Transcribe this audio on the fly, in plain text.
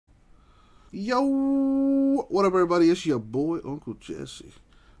Yo, what up, everybody? It's your boy, Uncle Jesse.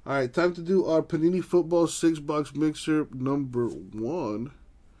 All right, time to do our Panini Football 6-box mixer number 1.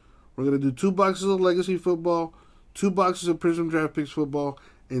 We're going to do 2 boxes of Legacy Football, 2 boxes of Prism Draft Picks Football,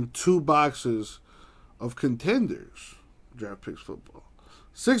 and 2 boxes of Contenders Draft Picks Football.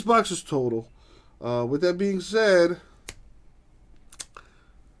 6 boxes total. With that being said,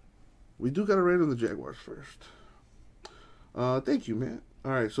 we do got to random the Jaguars first. Thank you, man. All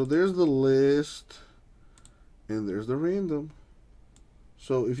right, so there's the list, and there's the random.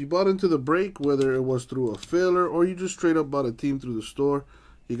 So if you bought into the break, whether it was through a filler or you just straight up bought a team through the store,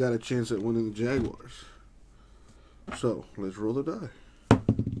 you got a chance at winning the Jaguars. So let's roll the die.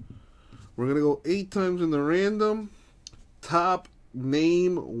 We're going to go 8 times in the random. Top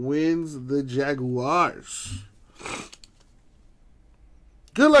name wins the Jaguars.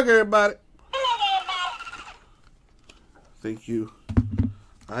 Good luck, everybody. Thank you,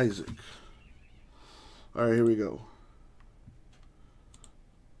 Isaac. All right, here we go.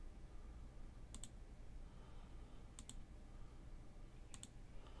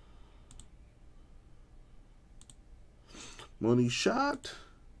 Money shot.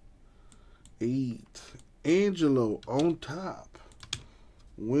 8. Angelo on top.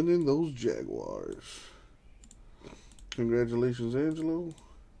 Winning those Jaguars. Congratulations, Angelo.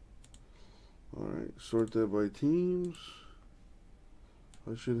 All right, sort that by teams.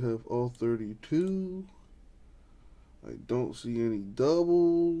 I should have all 32. I don't see any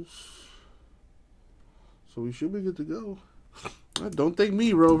doubles. So we should be good to go. Don't thank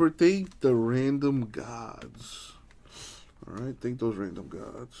me, Rover. Thank the random gods. Alright, thank those random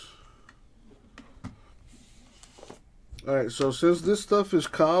gods. Alright, so since this stuff is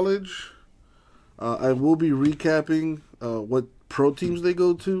college, I will be recapping what pro teams they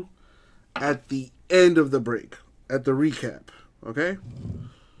go to at the end of the break. At the recap. Okay?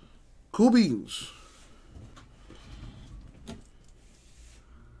 Cool beans.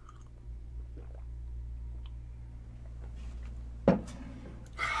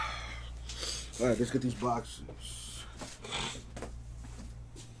 Alright, let's get these boxes.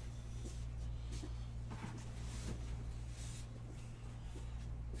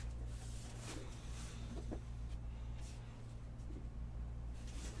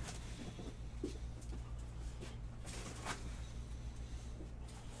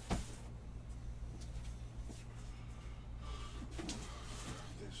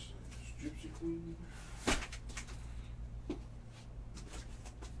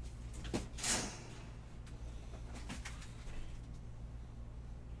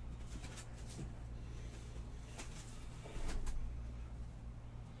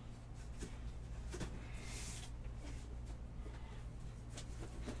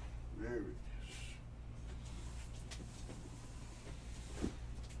 There it is.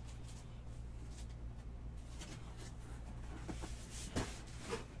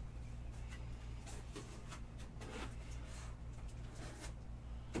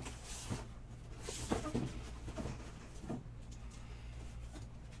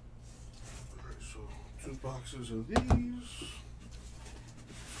 Alright, so 2 boxes of these.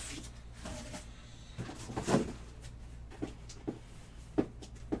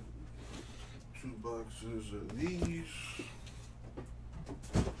 Boxes of these.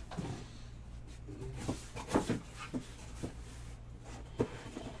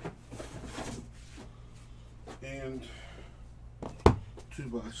 And 2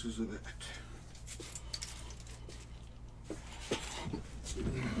 boxes of that.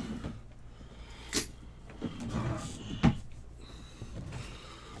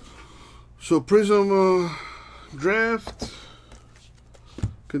 So Prism draft,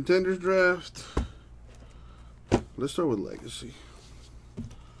 Contenders draft. Let's start with Legacy.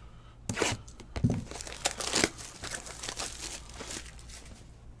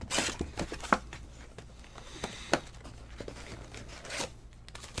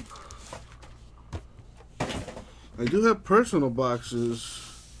 I do have personal boxes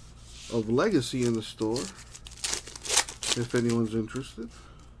of Legacy in the store, if anyone's interested.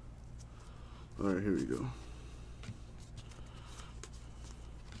 All right, here we go.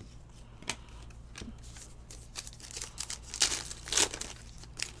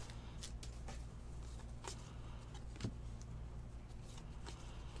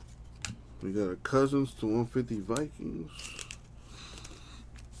 We got a Cousins to 150 Vikings.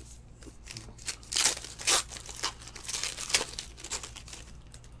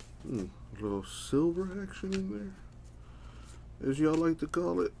 A little silver action in there, as y'all like to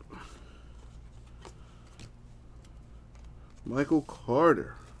call it. Michael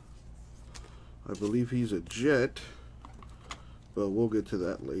Carter. I believe he's a Jet, but we'll get to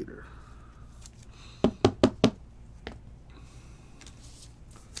that later.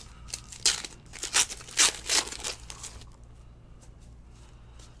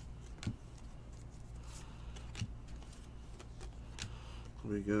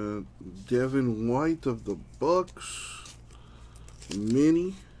 We got Devin White of the Bucks.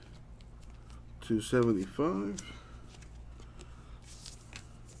 Mini. 275.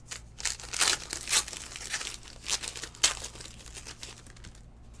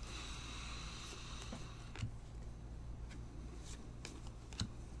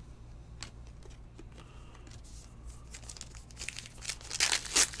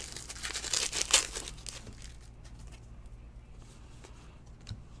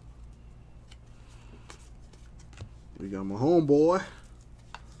 We got my homeboy,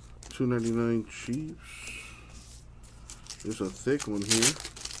 299 Chiefs. There's a thick one here.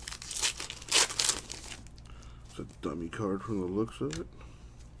 It's a dummy card from the looks of it.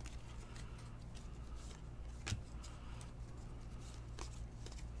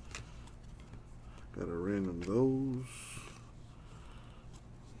 Got a random those.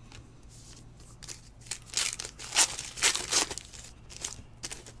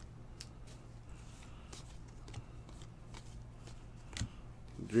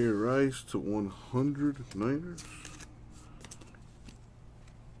 Jerry Rice to 100 Niners.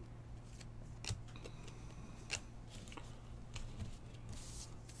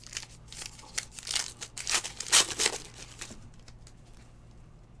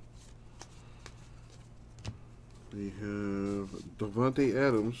 We have Devontae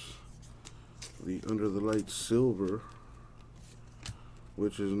Adams, the Under the Light Silver,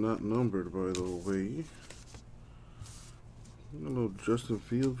 which is not numbered, by the way. A little Justin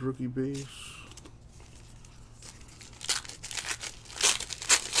Fields rookie base.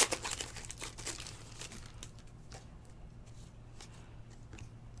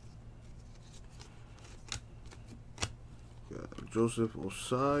 Got Joseph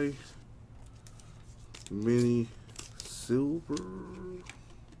Osai, mini silver.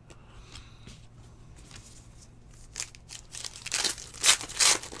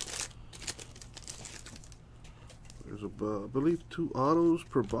 There's about, I believe, 2 autos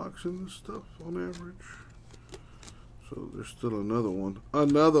per box in this stuff on average. So there's still another one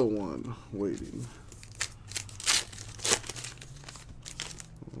waiting.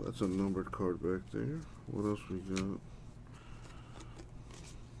 Well, that's a numbered card back there. What else we got?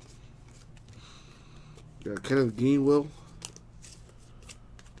 Got Kenneth Gainwell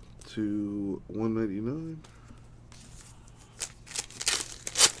to 199.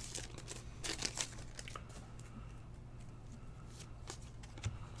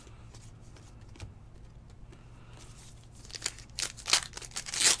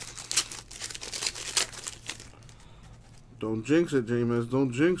 Don't jinx it, James.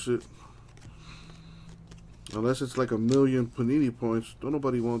 Don't jinx it. Unless it's like 1,000,000 Panini points. Don't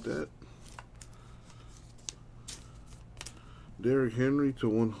nobody want that. Derrick Henry to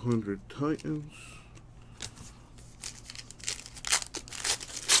 100 Titans.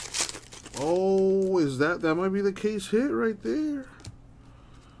 Oh, is that might be the case hit right there.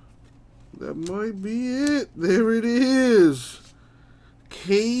 That might be it. There it is.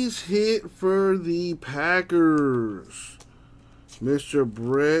 Case hit for the Packers. Mr.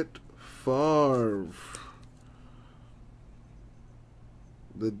 Brett Favre.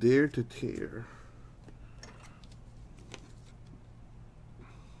 The Dare to Tear.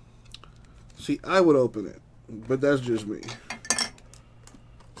 See, I would open it, but that's just me.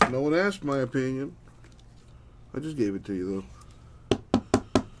 No one asked my opinion. I just gave it to you, though.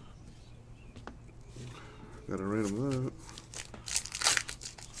 Gotta random that.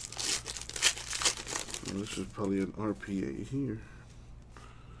 Well, this is probably an RPA here.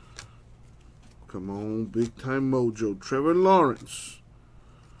 Come on, big time mojo. Trevor Lawrence.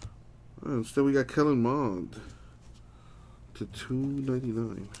 Oh, instead, we got Kellen Mond to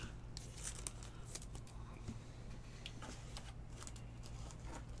 299.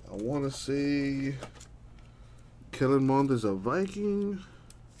 I want to say Kellen Mond is a Viking.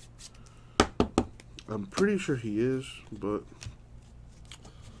 I'm pretty sure he is, but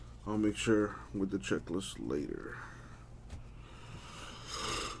I'll make sure with the checklist later.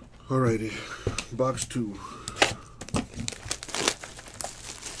 Alrighty, box 2.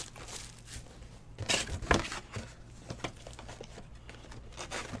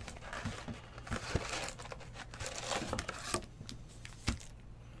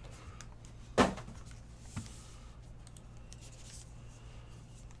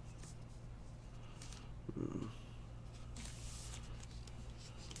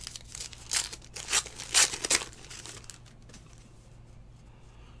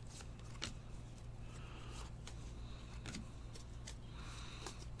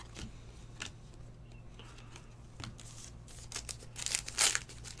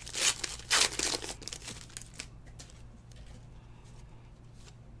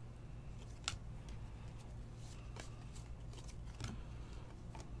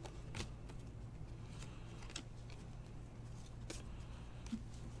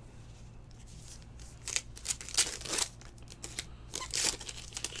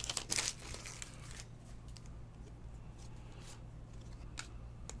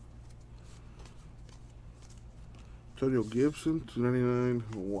 Antonio Gibson, 299,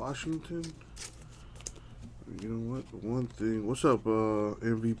 Washington. You know what? One thing. What's up,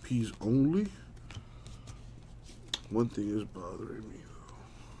 MVPs only? One thing is bothering me, though.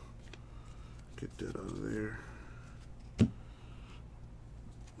 Get that out of there.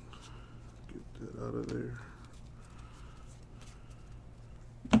 Get that out of there.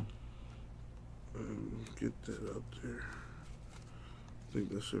 And get that out there. I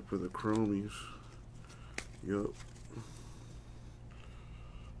think that's it for the chromies. Yup.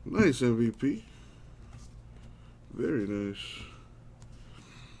 Nice MVP. Very nice.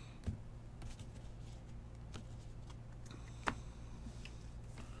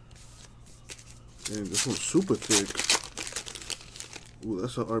 And this one's super thick. Ooh,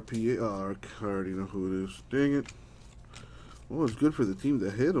 that's an RPA. Oh, I already know who it is. Dang it. Well, it's good for the team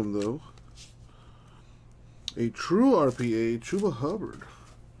that hit him, though. A true RPA, Chuba Hubbard.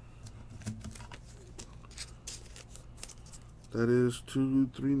 That is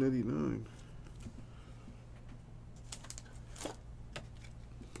 $3.99.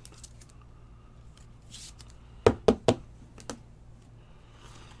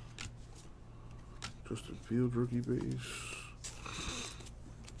 Justin Fields rookie base.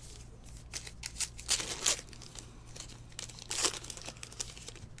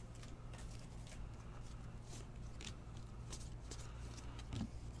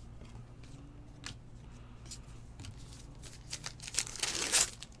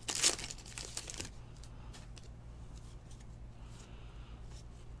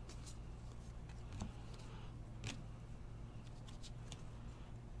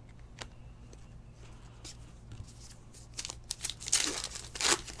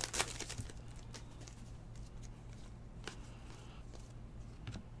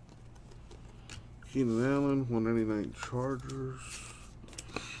 Keenan Allen, 199 Chargers.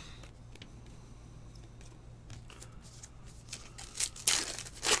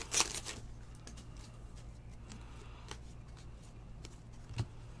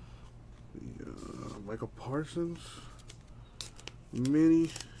 Michael Parsons, mini.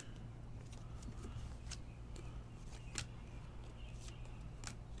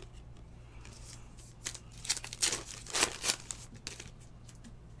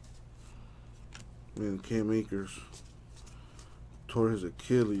 Man, Cam Akers tore his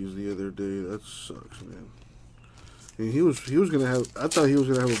Achilles the other day. That sucks, man. And he was gonna have. I thought he was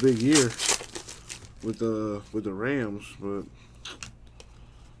gonna have a big year with the Rams, but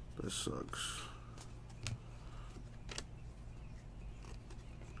that sucks.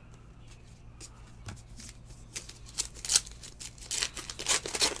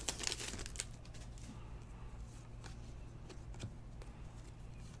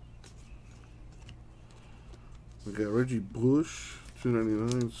 We got Reggie Bush,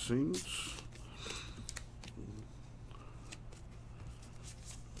 299 Saints.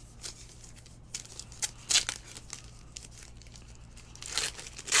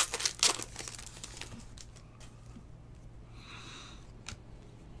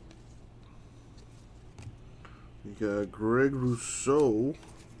 You got Greg Rousseau,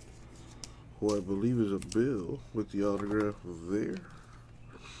 who I believe is a Bill, with the autograph there.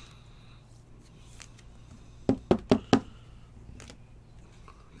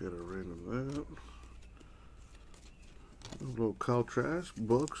 Got a random that. A little Kyle Trask,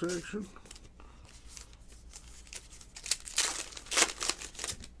 Bucks action.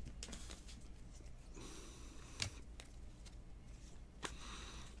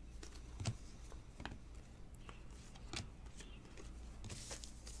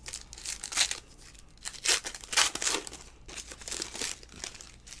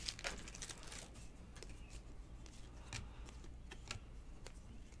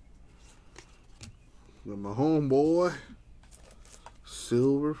 Got my homeboy,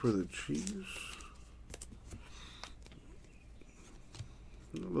 silver for the Chiefs.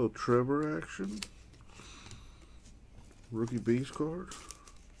 A little Trevor action. Rookie base card.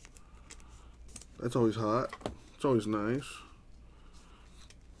 That's always hot. It's always nice.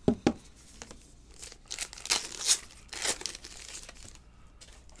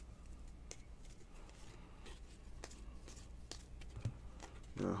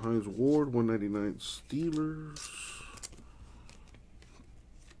 Hines Ward, 199 Steelers.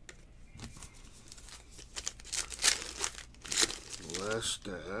 Last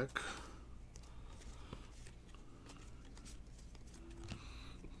stack.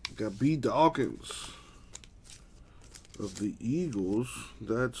 Got B. Dawkins of the Eagles.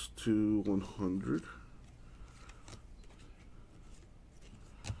 That's to 100.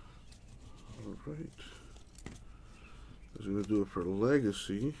 All right. I was going to do it for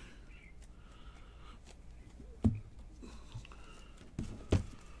Legacy.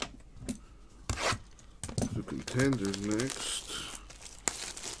 Contenders next.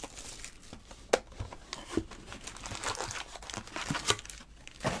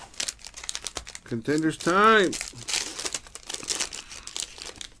 Contenders time.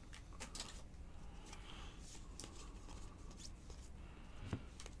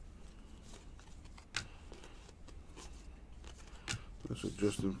 That's a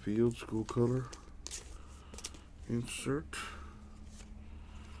Justin Fields school color insert.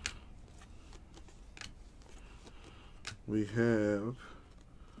 We have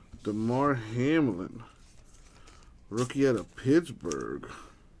DeMar Hamlin, rookie out of Pittsburgh.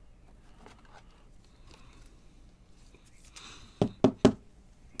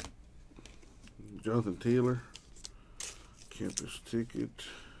 Jonathan Taylor, campus ticket.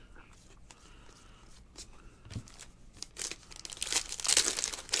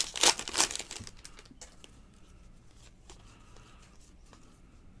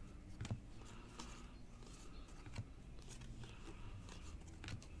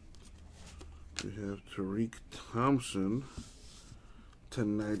 We have Tariq Thompson,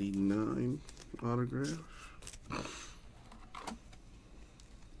 /99 autograph.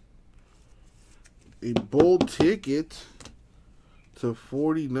 A bold ticket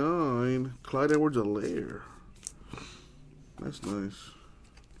 /49, Clyde Edwards-Helaire. That's nice.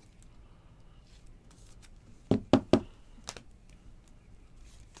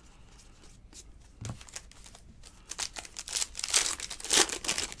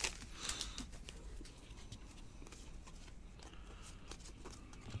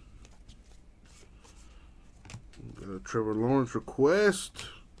 Got a Trevor Lawrence request.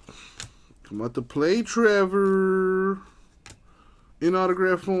 Come out to play, Trevor. In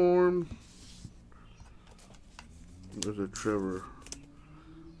autograph form. There's a Trevor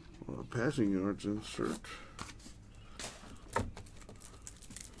passing yards insert.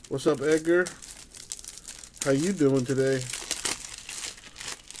 What's up, Edgar? How you doing today?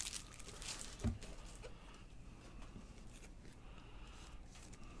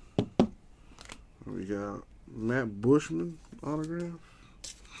 We got Matt Bushman autograph.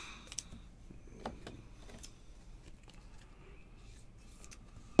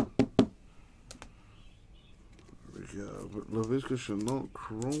 We got Laviska Shenault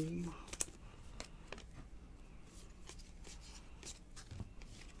chrome.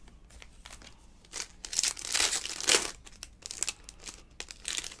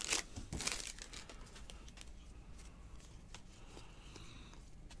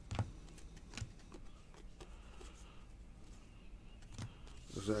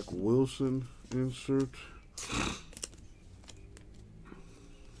 Zach Wilson insert.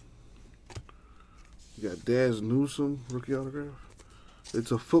 You got Daz Newsome rookie autograph.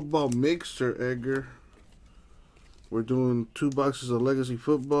 It's a football mixer, Edgar. We're doing 2 boxes of Legacy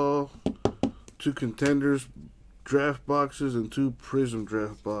Football, 2 Contenders draft boxes, and 2 Prism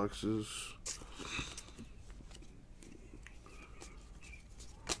draft boxes.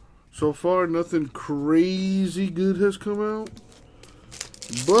 So far, nothing crazy good has come out.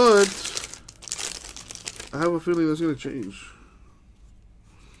 But I have a feeling that's going to change.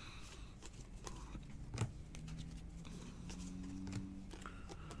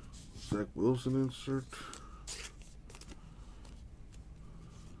 Zach Wilson insert.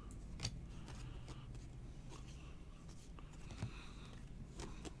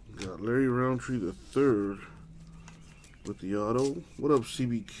 Got Larry Roundtree the third with the auto. What up,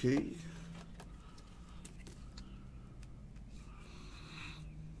 CBK?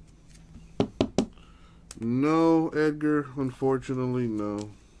 No, Edgar, unfortunately,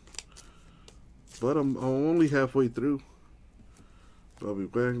 no. But I'm only halfway through. Bobby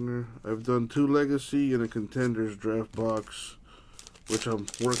Wagner. I've done 2 Legacy and a Contenders draft box, which I'm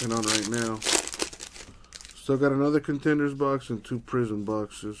working on right now. Still got another Contenders box and 2 Prism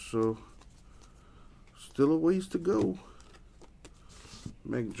boxes, so still a ways to go.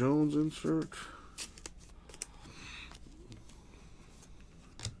 Mac Jones insert.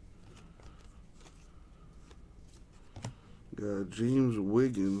 Got James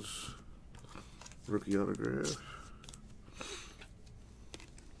Wiggins rookie autograph.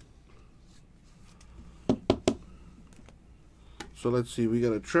 So let's see, we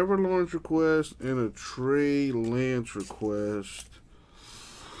got a Trevor Lawrence request and a Trey Lance request.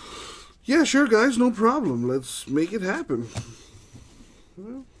 Yeah, sure, guys, no problem. Let's make it happen.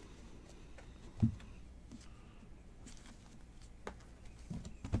 Well,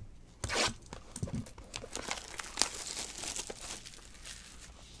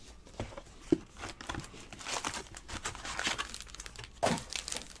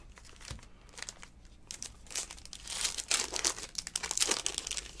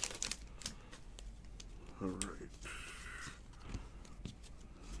 all right.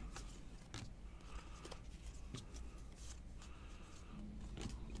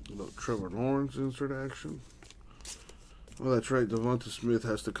 little Trevor Lawrence insert action. Oh, that's right. Devonta Smith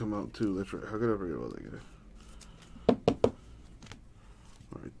has to come out too. That's right. How could I forget about that guy?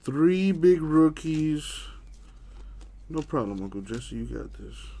 All right, 3 big rookies. No problem, Uncle Jesse. You got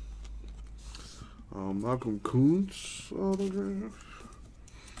this. Malcolm Kuntz autograph.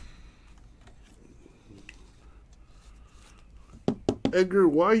 Edgar,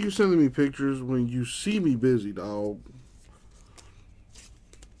 why are you sending me pictures when you see me busy, dog?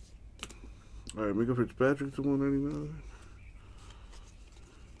 All right, Micah Fitzpatrick to 199.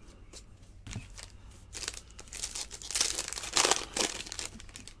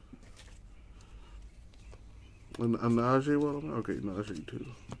 And Najee, well, okay, Najee too.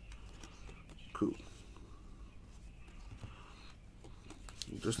 Cool.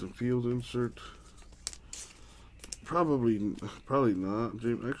 Justin Fields insert. Probably not.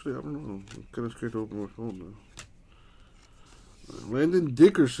 James, actually, I don't know. I'm kind of scared to open my phone now. Landon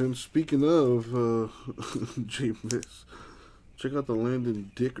Dickerson. Speaking of James, check out the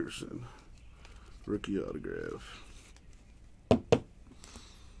Landon Dickerson rookie autograph.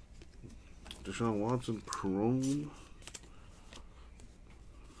 Deshaun Watson chrome.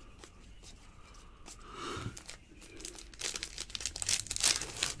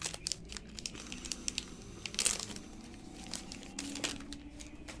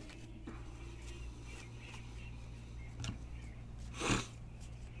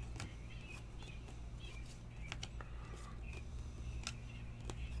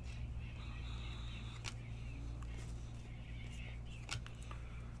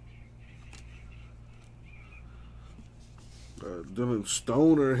 Dylan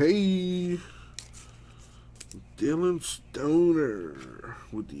Stoner, hey! Dylan Stoner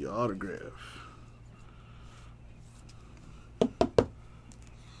with the autograph.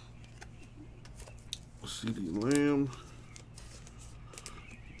 CeeDee Lamb.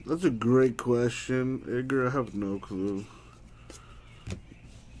 That's a great question, Edgar. I have no clue.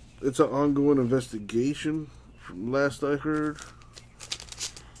 It's an ongoing investigation from last I heard.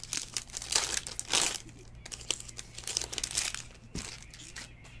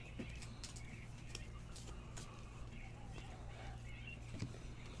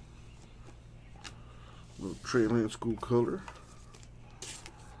 Little Trey Lance school color.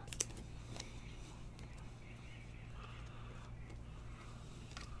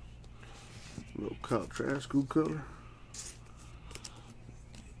 Little Kyle Trask school color.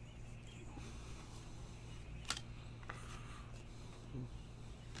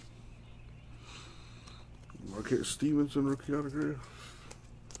 Marquette Stevenson rookie autograph.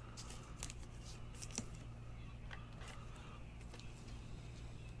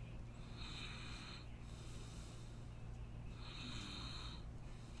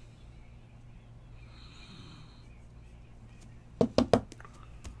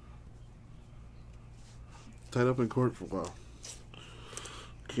 Tied up in court for a while.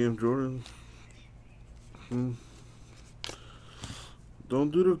 Cam Jordan. Don't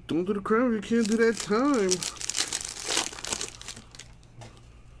do the crime. You can't do that time.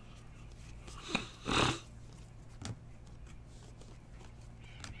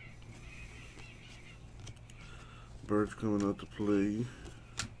 Birds coming out to play.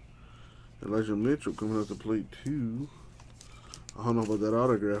 Elijah Mitchell coming out to play too. I don't know about that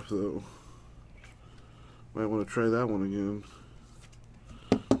autograph though. Might want to try that one again.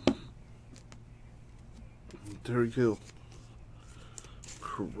 Tyreek Hill.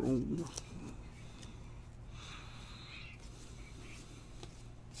 Chrome.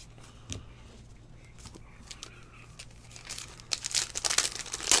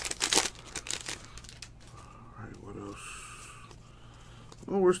 Alright, what else?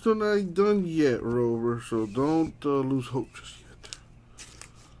 Oh, we're still not done yet, Rover, so don't lose hope just yet.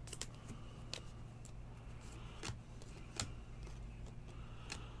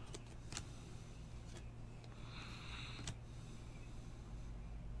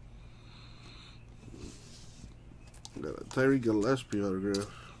 Got a Tyree Gillespie autograph.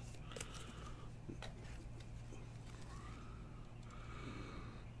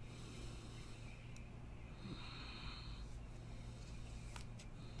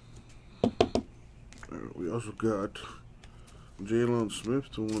 We also got Jalen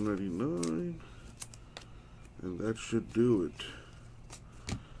Smith to 199. And that should do it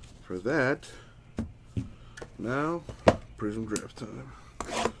for that. Now, Prism Draft time.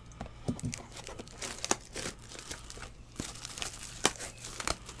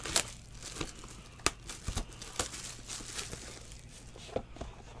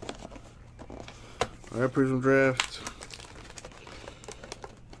 Alright, Prism Draft.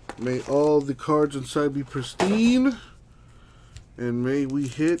 May all the cards inside be pristine. And may we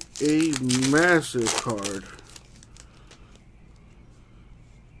hit a massive card.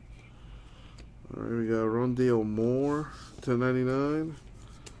 Alright, we got Rondale Moore, 10.99.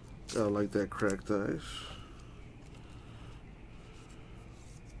 Gotta like that cracked ice.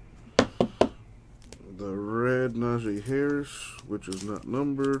 The red Najee Harris, which is not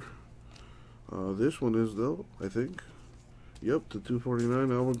numbered. This one is though, I think. Yep, the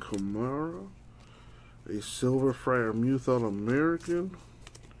 249 Alvin Kamara. A silver Friar Muth All-American.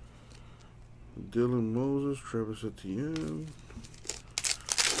 Dylan Moses, Travis Etienne.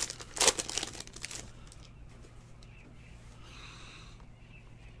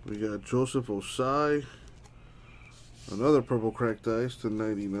 We got Joseph Osai. Another purple cracked ice to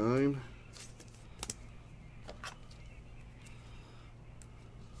 99.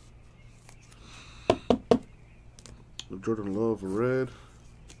 Jordan Love red.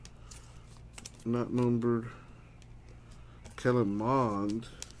 Not numbered. Kellen Mond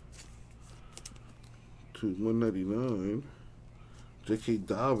to 199. J.K.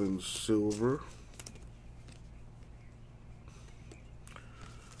 Dobbins silver.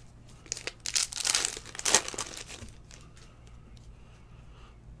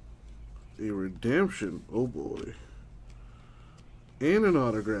 A redemption. Oh boy. And an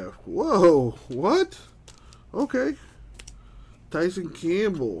autograph. Whoa. What? Okay. Tyson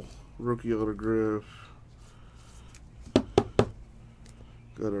Campbell. Rookie autograph.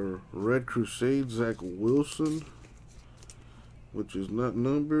 Got a Red Crusade Zach Wilson, which is not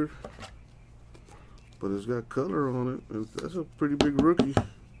numbered, but it's got color on it, and that's a pretty big rookie.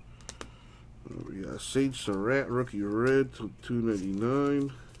 We got Sage Surratt, rookie red to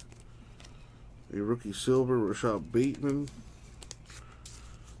 299. A rookie silver, Rashad Bateman.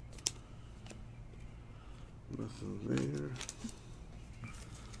 Nothing there.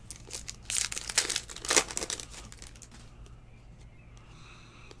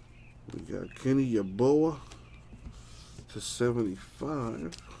 We got Kenny Yeboah to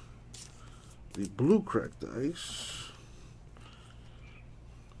 75. The blue cracked ice.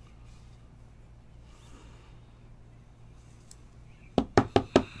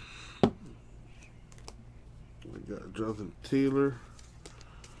 We got Jonathan Taylor,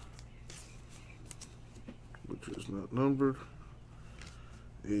 which is not numbered.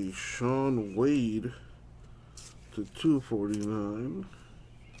 A Sean Wade to 249.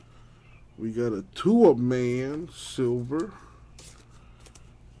 We got a two-of-man silver.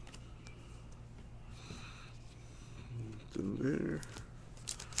 In there.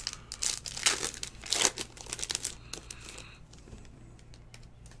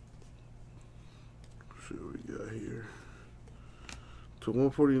 See what we got here. To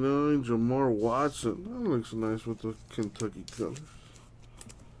 149, Jamar Watson. That looks nice with the Kentucky colors.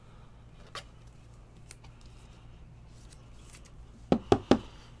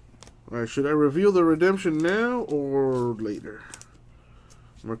 Alright, should I reveal the redemption now or later?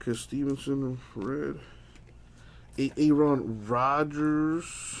 Marquez Stevenson, red. Aaron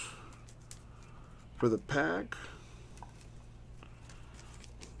Rodgers for the pack.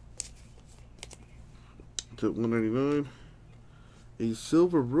 To 199. A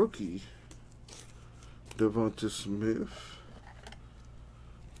silver rookie, Devonta Smith.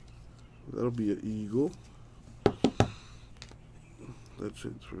 That'll be an Eagle. That's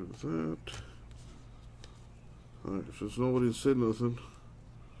it for that. Alright, since nobody said nothing,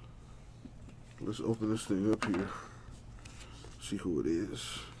 let's open this thing up here. See who it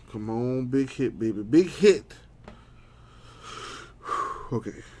is. Come on, big hit, baby. Big hit.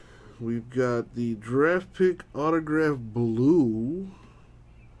 Okay. We've got the draft pick autograph blue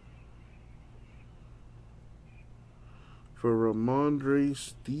for Ramondre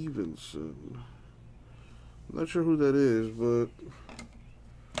Stevenson. Not sure who that is, but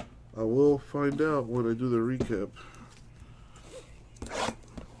I will find out when I do the recap.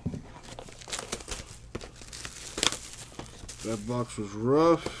 That box was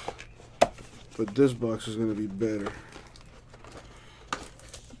rough, but this box is going to be better.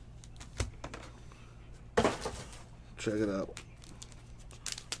 Check it out.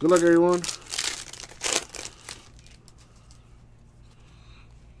 Good luck, everyone.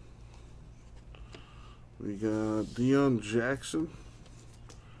 We got Deion Jackson,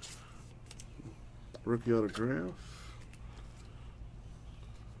 rookie autograph.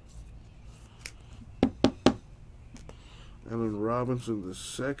 Allen Robinson the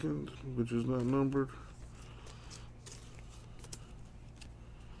second, which is not numbered.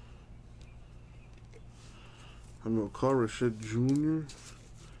 Hamilcar Rashed Jr.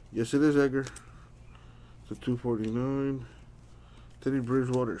 Yes, it is Edgar. It's a 249. Teddy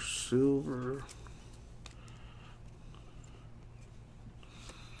Bridgewater silver.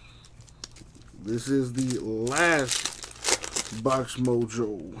 This is the last Box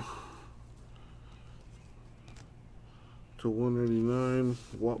Mojo. To 199,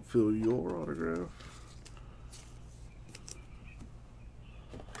 Wapfill your autograph.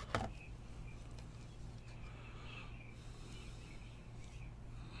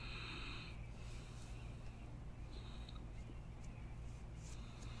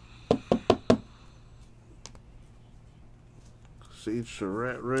 Sage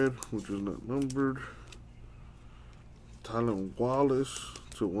Surratt red, which is not numbered. Tylen Wallace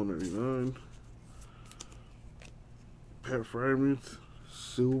to 199. Pat Fryermuth,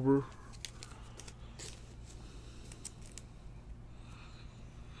 silver.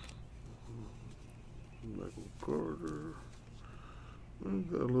 Michael Carter.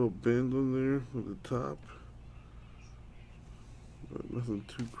 Got a little bend on there at the top. But nothing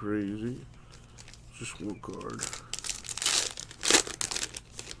too crazy. Just one card.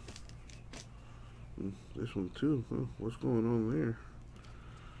 This one too. Huh? What's going on there?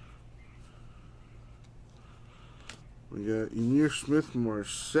 We got Emir Smith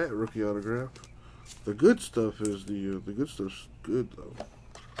Marset rookie autograph. The good stuff is the good stuff's good though.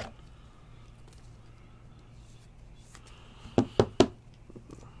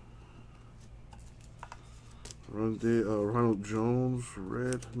 Ronald Jones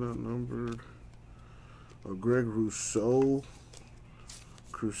red, not numbered. Greg Rousseau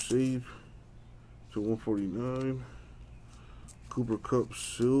Crusade to 149. Cooper Kupp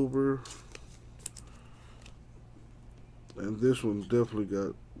silver. And this one's definitely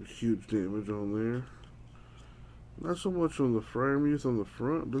got huge damage on there. Not so much on the Fryermuth on the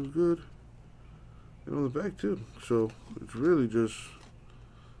front, looks good. And on the back too. So it's really just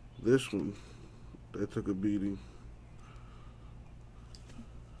this one that took a beating.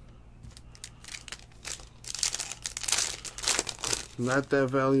 Not that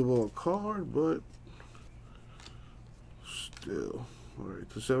valuable a card, but still. Alright,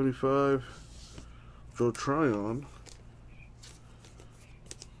 to 75, Joe Tryon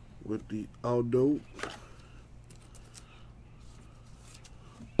with the Aldo.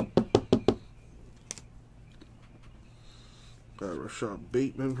 Got Rashad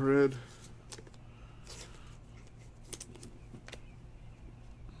Bateman red.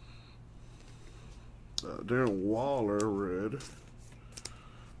 Darren Waller red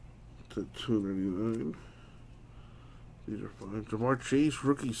to 299. These are fine. Jamar Chase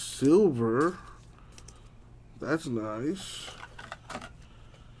rookie silver. That's nice.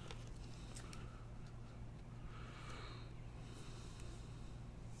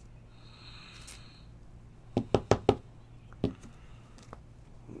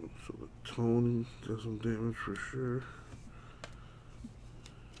 So the Tony does some damage for sure.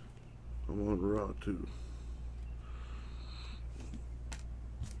 I'm on raw too.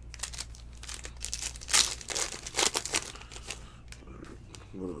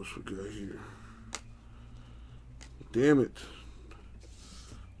 What else we got here? Damn it.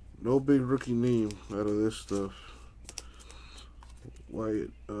 No big rookie name out of this stuff.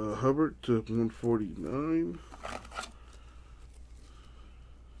 Wyatt Hubbard to 149.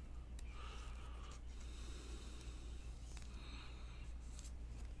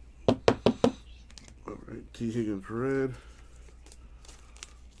 Alright, T. Higgins red.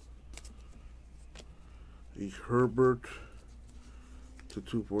 A Herbert to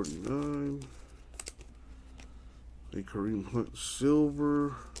 249. A Kareem Hunt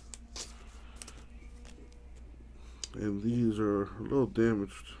silver. And these are a little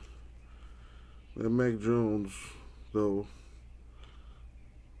damaged. That Mac Jones, though,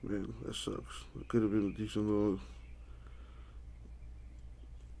 man, that sucks. It could have been a decent little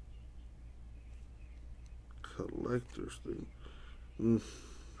collector's thing.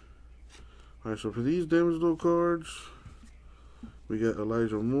 Alright, so for these damaged little cards, we got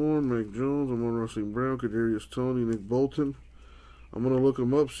Elijah Moore, Mac Jones, Amon-Ra St. Brown, Kadarius Toney, Nick Bolton. I'm going to look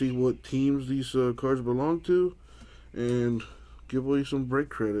them up, see what teams these cards belong to, and give away some break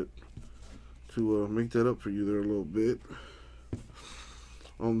credit to make that up for you there a little bit.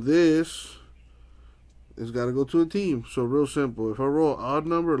 On this, it's got to go to a team. So real simple. If I roll odd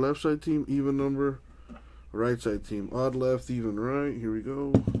number, left side team, even number, right side team. Odd left, even right. Here we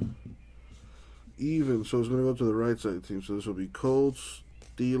go. Even, so it's going to go to the right side team. So this will be Colts,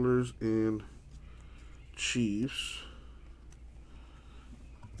 Steelers, and Chiefs.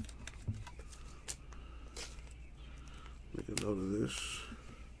 Make a note of this.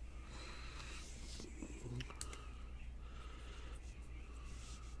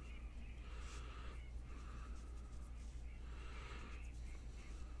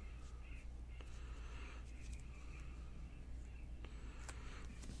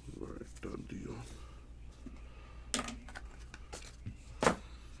 All right, done deal.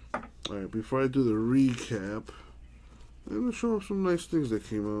 Alright, before I do the recap, I'm going to show off some nice things that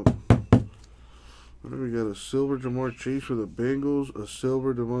came out. Alright, we got a silver Jamar Chase for the Bengals, a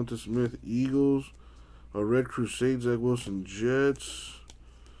silver Devonta Smith Eagles, a red Crusade Zach Wilson Jets.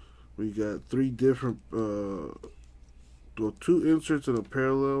 We got three different, two inserts and a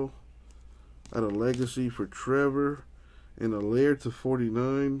parallel out of Legacy for Trevor, and a layer to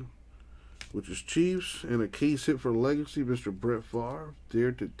 49, which is Chiefs, and a case hit for Legacy, Mr. Brett Favre,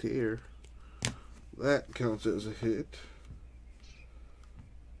 Dare to Tear. That counts as a hit.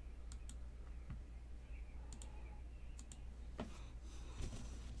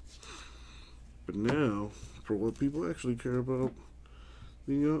 But now, for what people actually care about,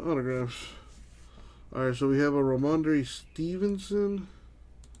 the autographs. Alright, so we have a Ramondre Stevenson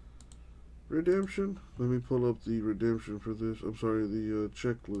redemption. Let me pull up the redemption for this. I'm sorry, the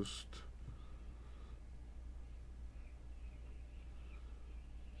checklist.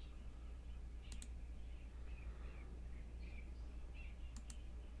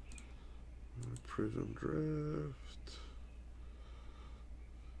 Prism Draft.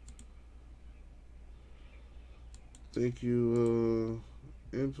 Thank you,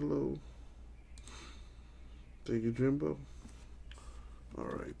 Angelo. Thank you, Jimbo. All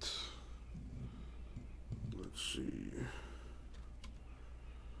right. Let's see.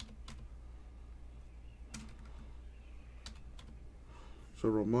 So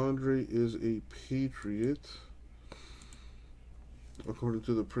Ramondre is a Patriot, according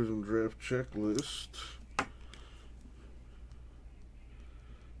to the Prism Draft checklist.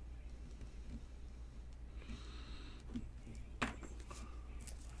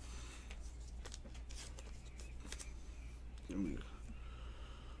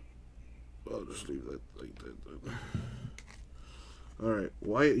 I'll just leave that like that then. Alright,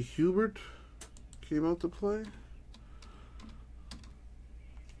 Wyatt Hubert came out to play.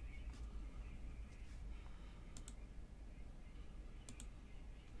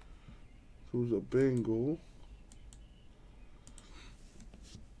 Who's a Bengal.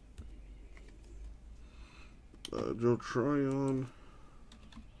 Joe Tryon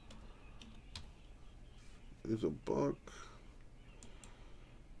is a Buck.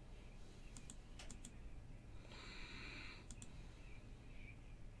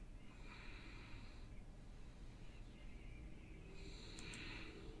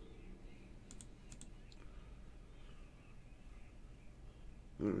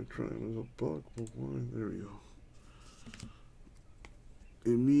 Tryon is a Buck. Why? There we go.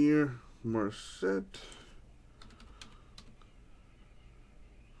 Emir Marset.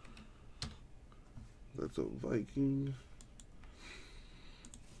 That's a Viking.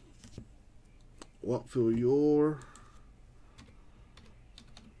 Watfield Yor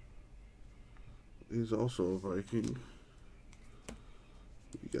is also a Viking.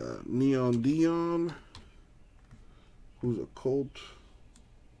 We got Neon Dion, who's a Colt.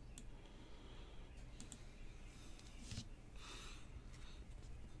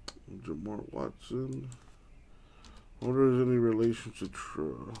 Jamar Watson. I wonder if there's any relation to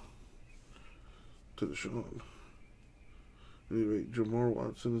Deshaun. Anyway, Jamar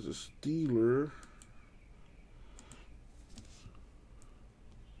Watson is a Steeler.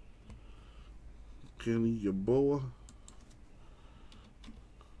 Kenny Yeboah.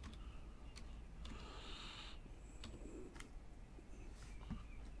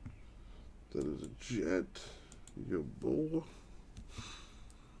 That is a Jet. Yeboah.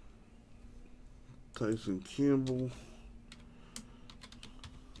 Tyson Campbell,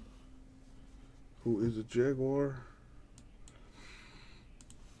 who is a Jaguar.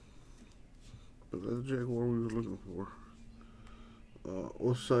 But that's the Jaguar we were looking for.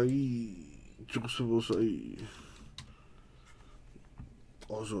 Osai, Joseph Osai,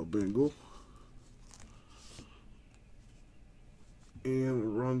 also a Bengal. And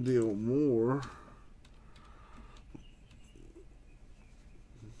Rondale Moore.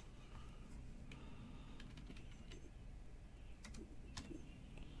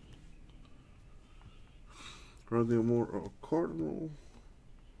 Rondale Moore, a Cardinal.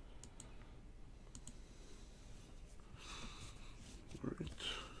 Alright,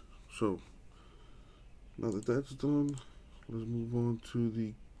 so now that that's done, let's move on to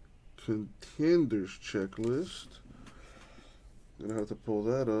the contenders checklist. Gonna have to pull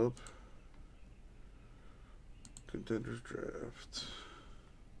that up. Contenders draft.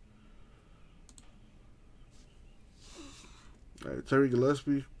 Alright, Terry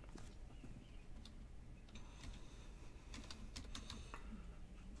Gillespie.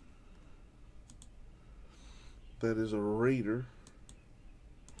 That is a Raider.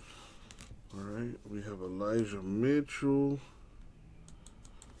 Alright, we have Elijah Mitchell.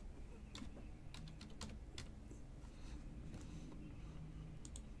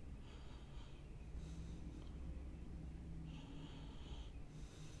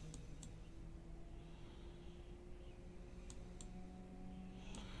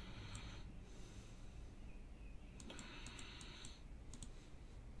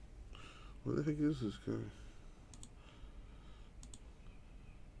 What the heck is this guy?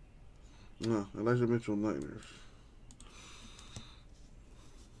 No, Elijah Mitchell, Niners.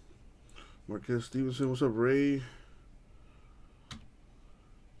 Marquez Stevenson, what's up, Ray?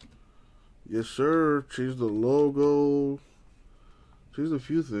 Yes, sir. Changed the logo. Changed a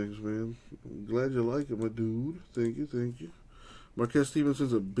few things, man. I'm glad you like it, my dude. Thank you, thank you. Marquez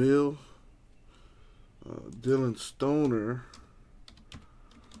Stevenson's a Bill. Dylan Stoner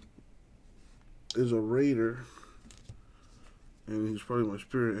is a Raider. And he's probably my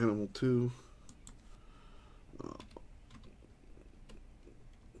spirit animal, too.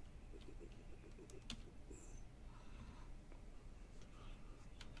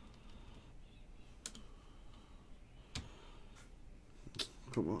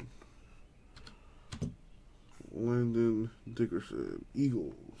 Come on. Landon Dickerson,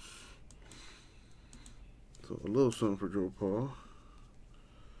 Eagles. So a little something for Joe Paul.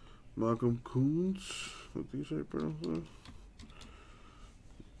 Malcolm Coons, I think I pronounce that,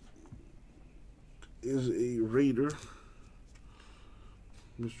 is a Raider.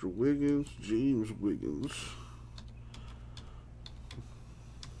 Mr. Wiggins, James Wiggins.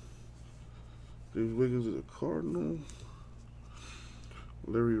 James Wiggins is a Cardinal.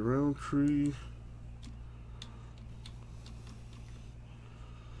 Larry Roundtree.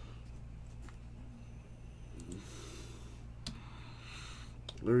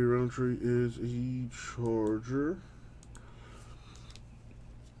 Larry Roundtree is a Charger.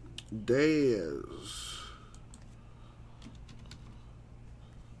 Daz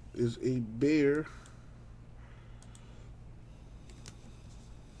is a Bear.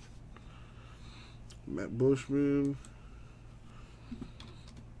 Matt Bushman.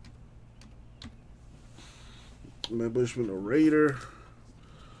 Matt Bushman, a Raider.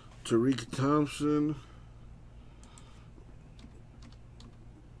 Tariq Thompson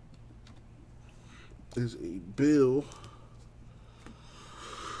is a Bill.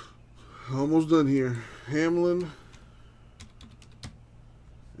 Almost done here. Hamlin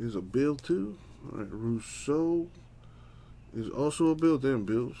is a Bill too. All right, Rousseau is also a Bill. Damn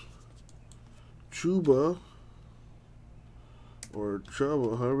Bills. Chuba, or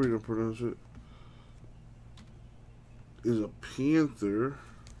Chaba, however you pronounce it, is a Panther.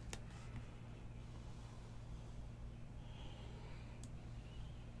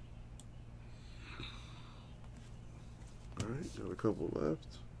 Alright, got a couple left.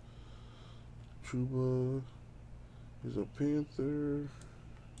 Chuba is a Panther.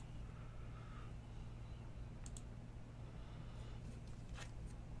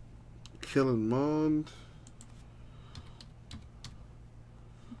 Kellen Mond.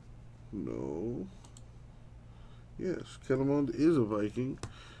 No. Yes, Kellen Mond is a Viking.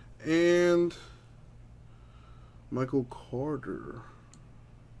 And Michael Carter,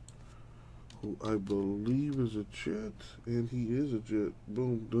 who I believe is a Jet. And he is a Jet.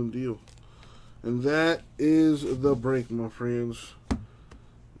 Boom, done deal. And that is the break, my friends.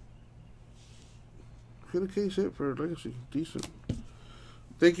 Hit a case hit for Legacy. Decent.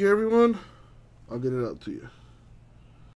 Thank you, everyone. I'll get it out to you.